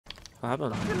What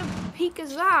happened? What kind of peak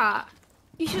is that?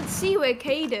 You should see where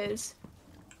Cade is.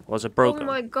 Was it broken? Oh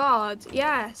my god,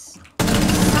 yes. He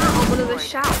sat on one of the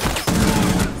shafts.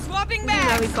 Swapping I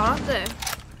back. we got up there.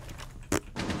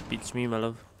 Beats me, my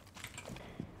love.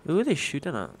 Who are they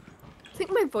shooting at? I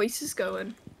think my voice is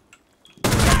going.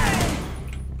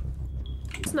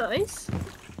 It's nice.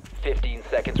 15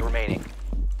 seconds remaining.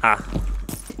 Ah.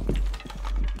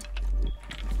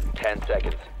 10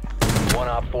 seconds. 1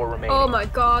 op 4 remaining. Oh my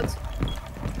god.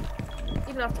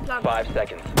 Even after plan. 5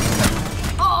 seconds.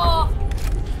 Oh!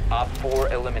 Op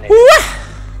 4 eliminated.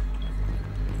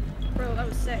 Bro, that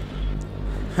was sick.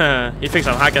 He thinks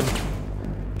I'm hacking.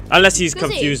 Unless he's Does he?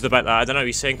 confused about that. I don't know.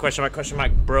 He's saying question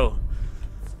mark, bro.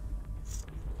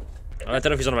 I don't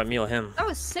know if he's on about me or him. That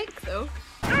was sick though.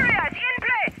 Couriers in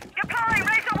place. Deploying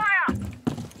razor wire.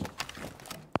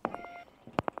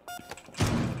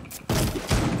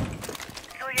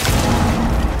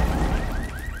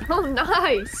 Oh,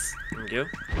 nice. Thank you.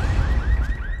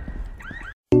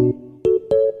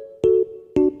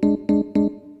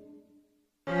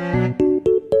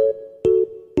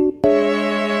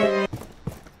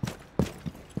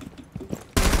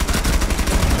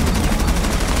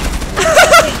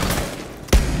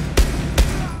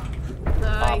 Op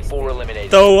Nice. 4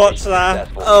 eliminated. Don't watch that.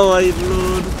 Successful. Oh my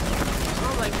lord.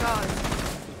 Oh my god.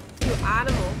 You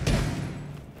animal.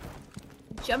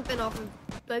 Jumping off of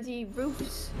bloody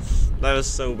roofs. That was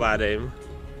so bad aim.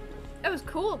 That was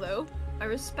cool though. I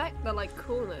respect the like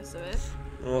coolness of it.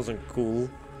 It wasn't cool.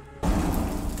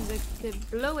 They're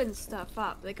blowing stuff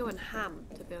up. They're going ham,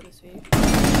 to be honest with you.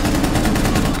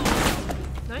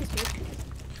 Nice, babe.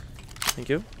 Thank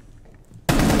you.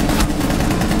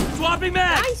 Swapping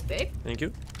back. Nice, babe. Thank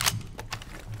you.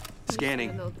 Scanning.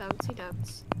 A little bouncy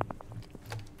dance.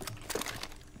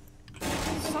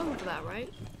 There's a song for that, right?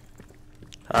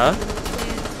 Huh?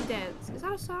 Dancey dance. Is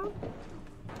that a song?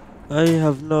 I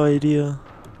have no idea.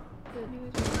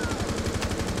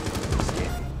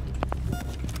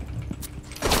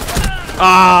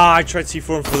 Ah, I tried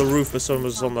C4 him for the roof, but someone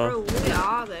was on there. Bro, where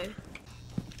are they?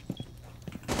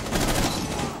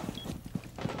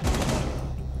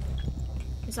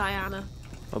 It's Ayana.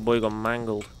 My boy got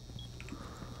mangled.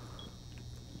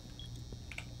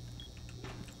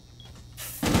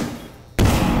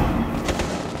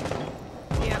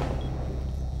 Yeah.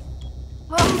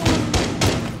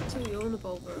 Oh! Too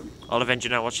yawnable, bro. I'll avenge you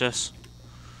now, watch this.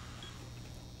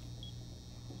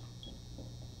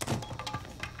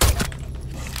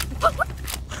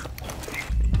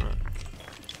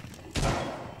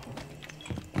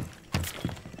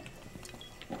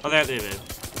 Oh, there, babe.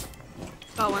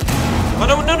 Oh, one. Oh,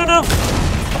 no, no, no,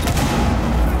 no!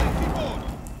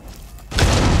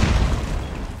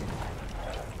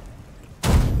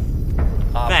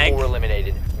 Op Meg. 4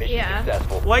 eliminated. Mission Yeah.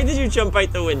 successful. Why did you jump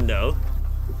out the window?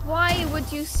 Why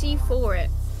would you see for it?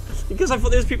 Because I thought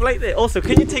there was people out there. Also,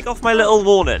 can you take off my little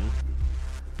warning?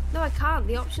 No, I can't.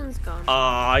 The option's gone.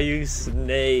 Ah, you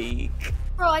snake.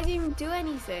 Bro, I didn't even do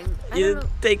anything. I You don't didn't know.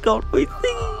 take off my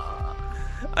thing.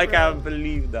 I can't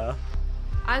believe that.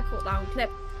 I caught that on clip.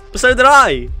 So did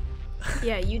I.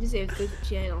 Yeah, you deserve to go to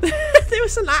jail. There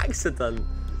was an accident.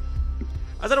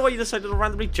 I don't know why you decided to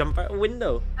randomly jump out a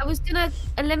window. I was gonna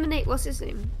eliminate, what's his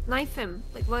name? Knife him.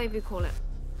 Like, whatever you call it.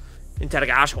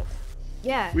 Interrogation.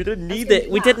 Yeah. We didn't I was need gonna it.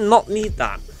 do We that. did not need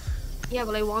that. Yeah,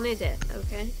 well, I wanted it,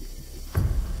 okay?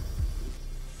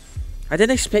 I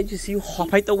didn't expect you to see you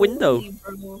hop out the window.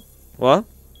 Bro. What?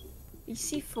 You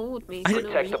see forward me. I for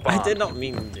didn't, no Protect the reason. bomb. I did not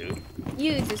mean to.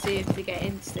 You deserve to get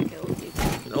insta-killed. You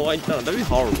No, I don't. That'd be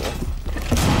horrible.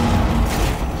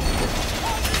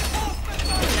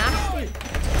 nasty.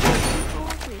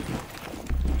 Forward me.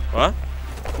 What?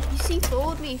 You see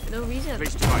forward me for no reason.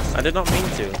 I did not mean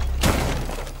to.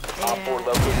 Op 4 Yeah.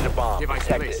 located a bomb.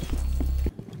 Protect it.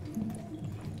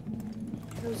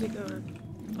 How's it going?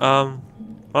 Well,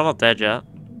 I'm not dead yet.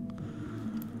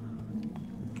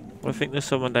 I think there's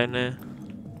someone down there.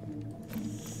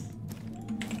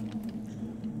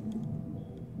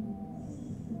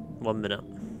 One minute.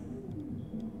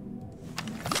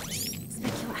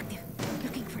 Specule active.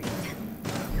 Looking for it.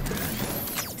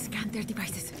 Scan their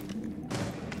devices.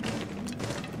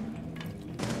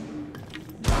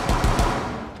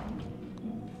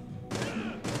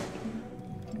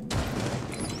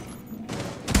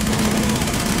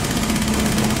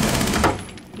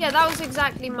 Yeah, that was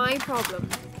exactly my problem.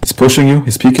 He's pushing you,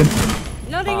 he's peeking.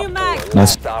 Loading Op you 4, back.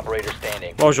 last operator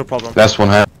standing. What was your problem? Last one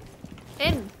half.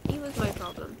 Him. He was my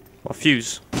problem. What,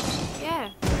 fuse?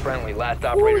 Yeah. Friendly, last Who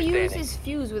operator standing. uses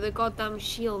fuse with a goddamn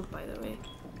shield, by the way?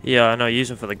 Yeah, I know. Use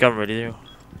him for the gun, really. Do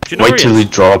you know Wait where till he he is?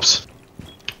 drops.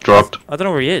 Dropped. I don't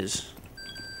know where he is.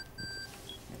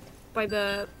 by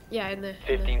the in the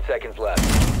 15 seconds left.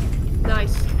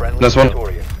 nice. Friendly Last one.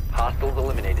 victorious. Hostiles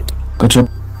eliminated. Good job.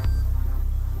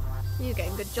 You're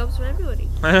getting good jobs from everybody.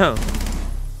 I know.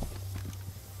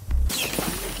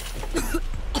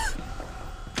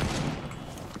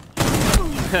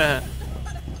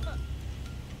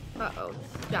 Uh-oh.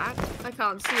 Jack, I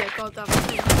can't see it, goddamn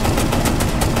thing.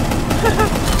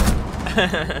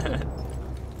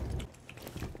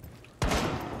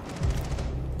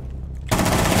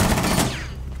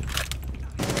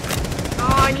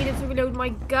 Oh, I needed to reload my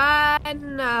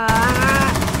gun.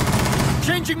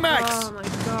 Changing mags. Oh my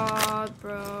god,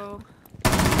 bro.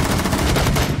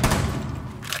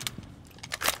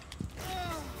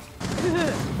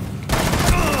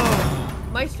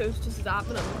 Maestro's just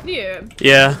zapping him. Can you hear him?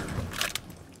 Yeah.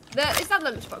 Is that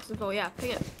lunchbox as well? Yeah,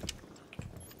 ping it.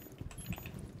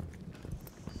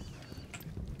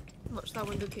 Watch that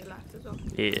window to your left as well.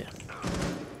 Yeah.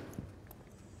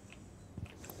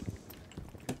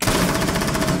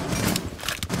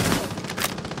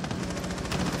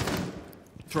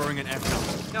 Throwing an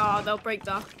F. Oh, they'll break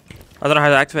that. I don't know how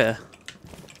to activate it.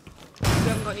 You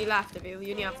haven't got any left of you.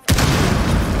 You only have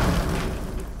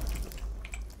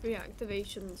 3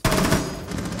 activations.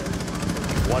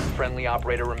 One friendly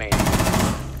operator remaining.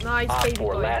 Nice, Op baby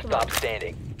 4 boy. last Come on. stop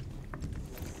standing.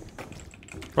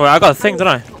 Well, I got a thing, don't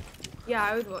I? Yeah,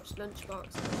 I would watch lunchbox.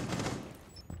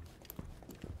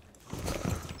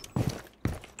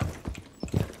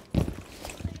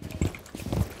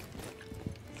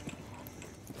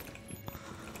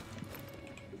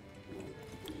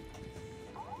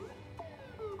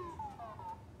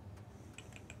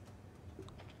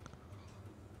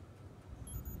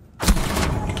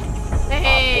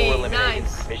 Hey, Op 4 eliminated.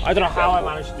 nice. Mission I don't know how I successful.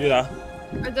 managed to do that.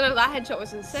 I don't know, that headshot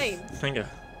was insane. Thank you.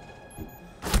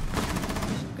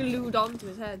 Glued onto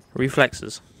his head.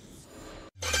 Reflexes.